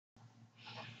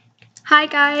Hi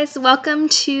guys, welcome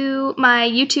to my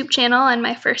YouTube channel and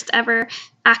my first ever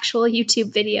actual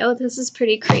YouTube video. This is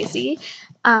pretty crazy.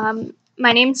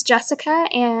 My name's Jessica,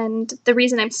 and the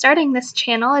reason I'm starting this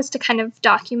channel is to kind of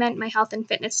document my health and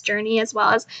fitness journey, as well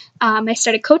as I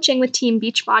started coaching with Team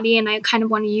Beachbody, and I kind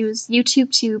of want to use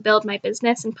YouTube to build my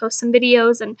business and post some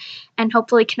videos and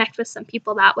hopefully connect with some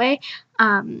people that way.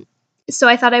 So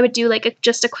I thought I would do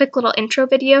just a quick little intro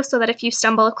video so that if you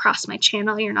stumble across my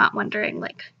channel, you're not wondering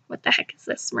what the heck is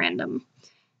this random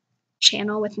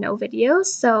channel with no videos.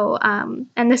 So,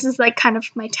 and this is kind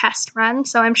of my test run.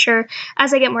 So I'm sure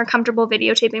as I get more comfortable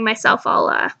videotaping myself,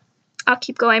 I'll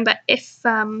keep going. But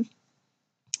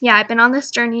yeah, I've been on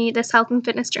this journey, this health and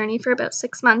fitness journey for about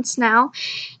 6 months now,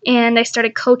 and I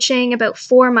started coaching about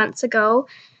 4 months ago.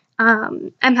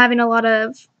 I'm having a lot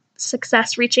of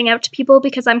success reaching out to people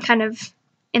because I'm kind of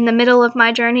in the middle of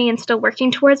my journey and still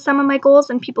working towards some of my goals,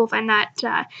 and people find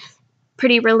that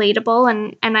pretty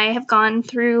relatable, and I have gone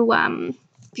through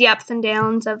the ups and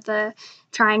downs of the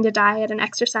trying to diet and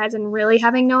exercise and really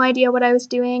having no idea what I was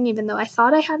doing, even though I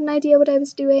thought I had an idea what I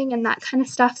was doing and that kind of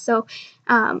stuff. So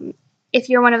if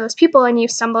you're one of those people and you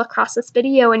stumble across this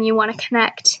video and you want to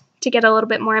connect to get a little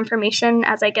bit more information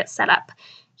as I get set up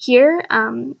here,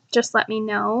 just let me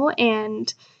know.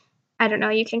 And I don't know,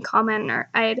 you can comment, or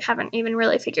I haven't even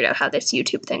really figured out how this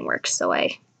YouTube thing works, so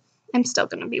I'm still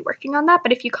going to be working on that.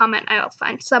 But if you comment, I'll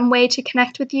find some way to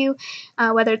connect with you,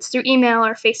 whether it's through email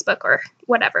or Facebook or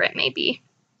whatever it may be.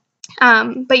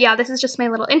 But yeah, this is just my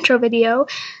little intro video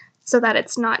so that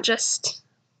it's not just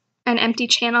an empty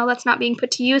channel that's not being put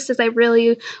to use, as I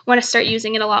really want to start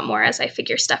using it a lot more as I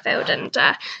figure stuff out. And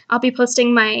I'll be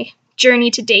posting my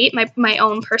journey to date, my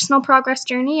own personal progress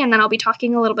journey, and then I'll be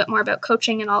talking a little bit more about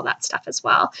coaching and all that stuff as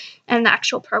well, and the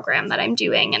actual program that I'm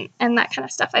doing and that kind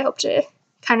of stuff. I hope to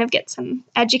kind of get some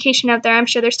education out there. I'm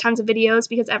sure there's tons of videos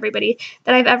because everybody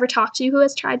that I've ever talked to who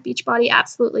has tried Beachbody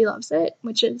absolutely loves it,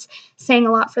 which is saying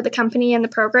a lot for the company and the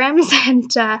programs.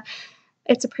 And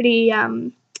it's a pretty,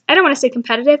 I don't want to say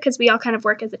competitive, because we all kind of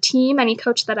work as a team. Any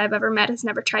coach that I've ever met has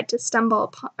never tried to stumble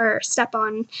upon or step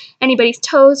on anybody's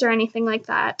toes or anything like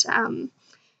that.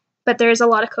 But there's a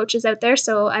lot of coaches out there,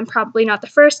 so I'm probably not the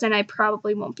first, and I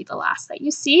probably won't be the last that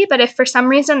you see. But if for some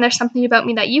reason there's something about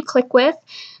me that you click with,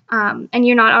 and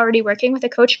you're not already working with a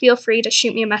coach, feel free to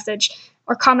shoot me a message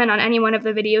or comment on any one of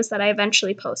the videos that I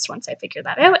eventually post once I figure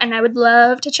that out, and I would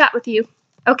love to chat with you.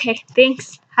 Okay,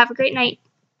 thanks. Have a great night.